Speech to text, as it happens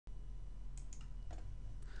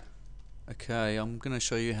Okay, I'm going to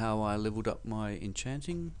show you how I leveled up my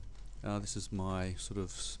enchanting. This is my sort of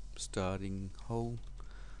starting hole,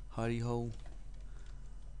 hidey hole.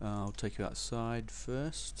 I'll take you outside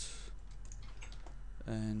first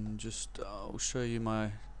and just I'll show you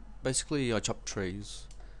my, basically I chop trees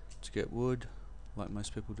to get wood like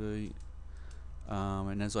most people do,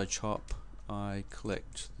 and as I chop I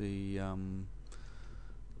collect the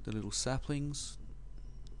little saplings,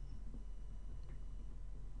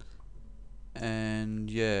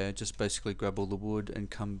 and yeah, just basically grab all the wood and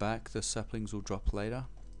come back. The saplings will drop later.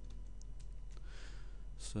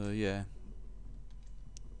 So yeah,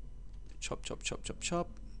 chop chop chop chop chop.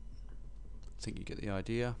 I think you get the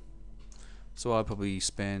idea. So I probably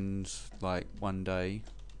spend like one day,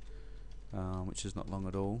 which is not long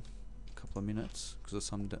at all, a couple of minutes, because the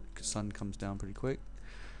sun comes down pretty quick.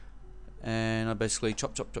 And I basically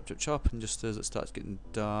chop chop chop chop chop, and just as it starts getting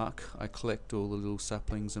dark I collect all the little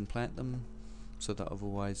saplings and plant them so that I've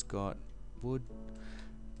always got wood.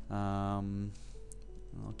 I'll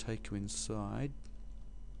take you inside.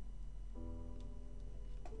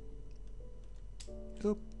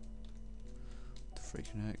 Oop. The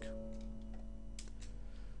freaking heck.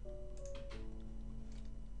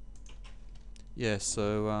 Yeah,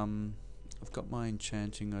 so I've got my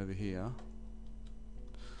enchanting over here,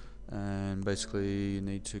 and basically you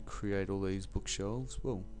need to create all these bookshelves,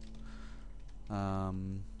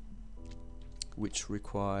 which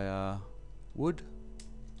require wood.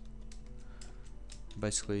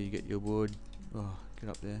 Basically you get your wood, get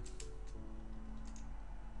up there.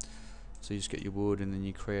 So you just get your wood and then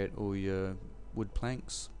you create all your wood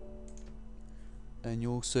planks, and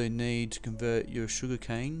you also need to convert your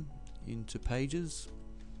sugarcane into pages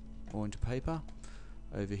or into paper.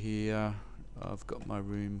 Over here I've got my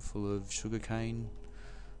room full of sugarcane,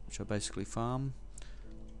 which I basically farm.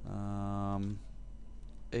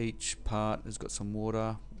 Each part has got some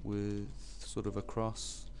water with sort of a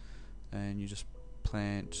cross, and you just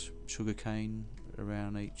plant sugarcane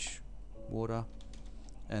around each water,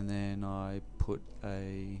 and then I put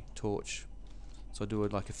a torch. So I do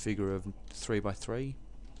it like a figure of 3 by 3,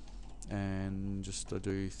 and just I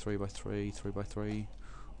do 3 by 3, 3 by 3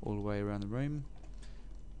 all the way around the room.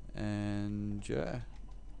 And yeah,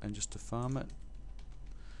 and just to farm it,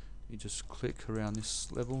 you just click around this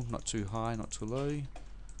level, not too high, not too low,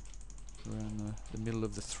 around the middle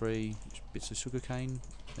of the 3 bits of sugarcane,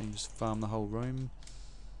 and you just farm the whole room,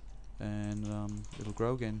 and it'll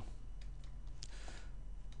grow again.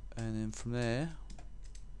 And then from there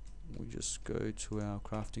we just go to our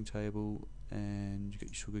crafting table, and you get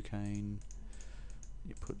your sugarcane,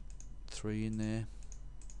 you put 3 in there,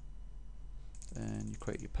 and you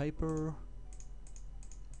create your paper.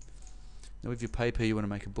 Now with your paper you want to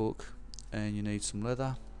make a book, and you need some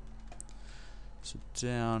leather. So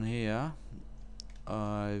down here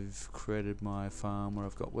I've created my farm where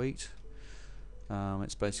I've got wheat.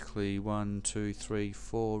 It's basically 1, 2, 3,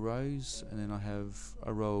 4 rows, and then I have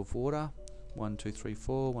a row of water. 1, 2, 3,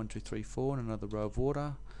 4, 1, 2, 3, 4, and another row of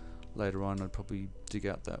water. Later on I'd probably dig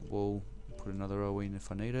out that wall, put another row in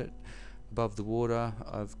if I need it. Above the water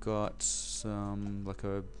I've got some, like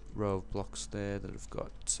a row of blocks there that have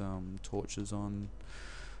got torches on.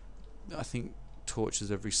 I think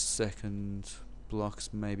torches every second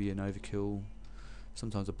block's maybe an overkill.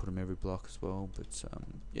 Sometimes I put them every block as well, but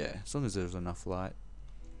yeah, as long as there's enough light,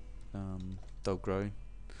 they'll grow.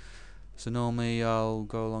 So normally I'll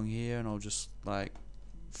go along here and I'll just like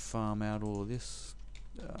farm out all of this,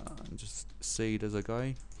 and just seed as I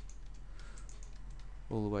go,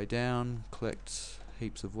 all the way down, collect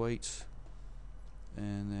heaps of wheat,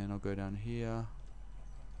 and then I'll go down here,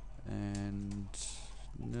 and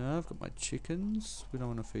no, I've got my chickens. We don't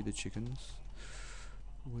want to feed the chickens,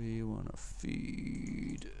 we want to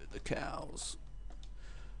feed the cows.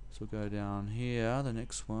 So we'll go down here, the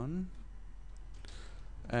next one,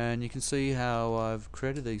 and you can see how I've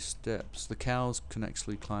created these steps. The cows can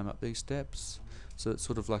actually climb up these steps, so it's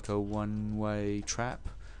sort of like a one-way trap,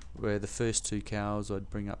 where the first 2 cows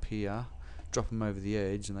I'd bring up here, drop them over the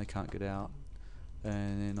edge and they can't get out,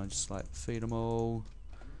 and then I just like feed them all,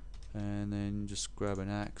 and then just grab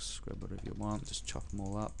an axe, grab whatever you want, just chop them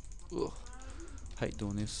all up. Ugh, hate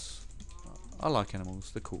doing this. I like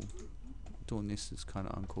animals, they're cool. Doing this is kind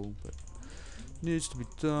of uncool, but needs to be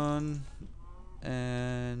done.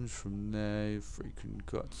 And from there you've freaking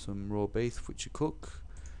got some raw beef which you cook,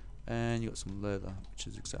 and you got some leather, which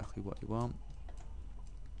is exactly what you want.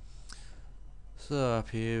 So up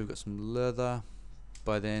here we've got some leather.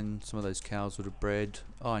 By then some of those cows would have bred.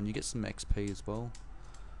 Oh, and you get some XP as well,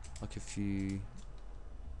 like if you,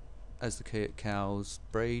 as the cows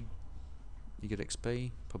breed, you get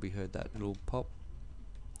XP. Probably heard that little pop.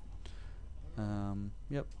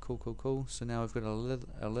 Yep, cool. So now we've got a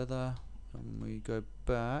leather, and we go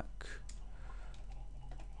back,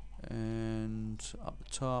 and up the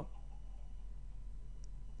top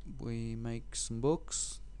we make some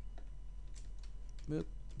books. Yep,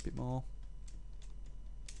 a bit more.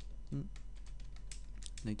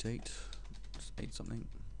 Need to eat. Just eat something.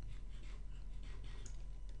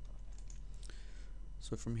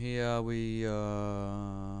 So from here we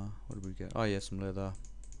what did we get? Oh yeah, some leather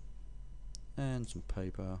and some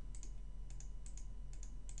paper.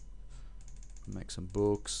 Make some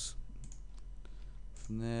books.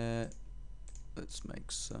 From there, let's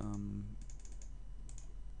make some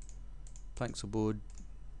planks of wood.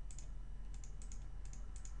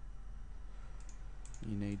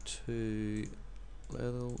 You need 2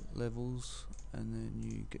 levels, and then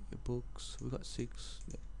you get your books. We've got 6.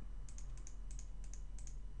 Yep.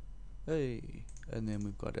 Hey, and then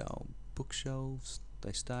we've got our bookshelves.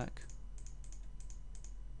 They stack.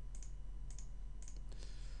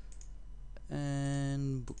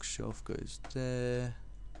 And bookshelf goes there,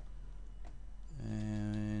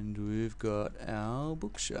 and we've got our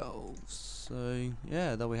bookshelves. So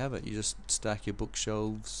yeah, there we have it. You just stack your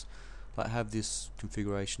bookshelves, like have this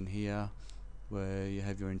configuration here where you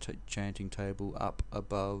have your enchanting table up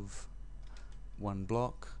above one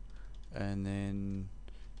block, and then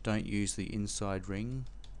don't use the inside ring,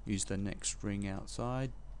 use the next ring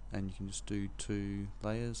outside, and you can just do 2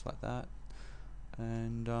 layers like that.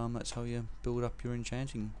 And that's how you build up your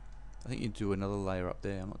enchanting. I think you do another layer up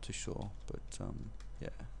there, I'm not too sure, but yeah,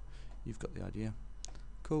 you've got the idea.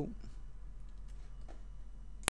 Cool.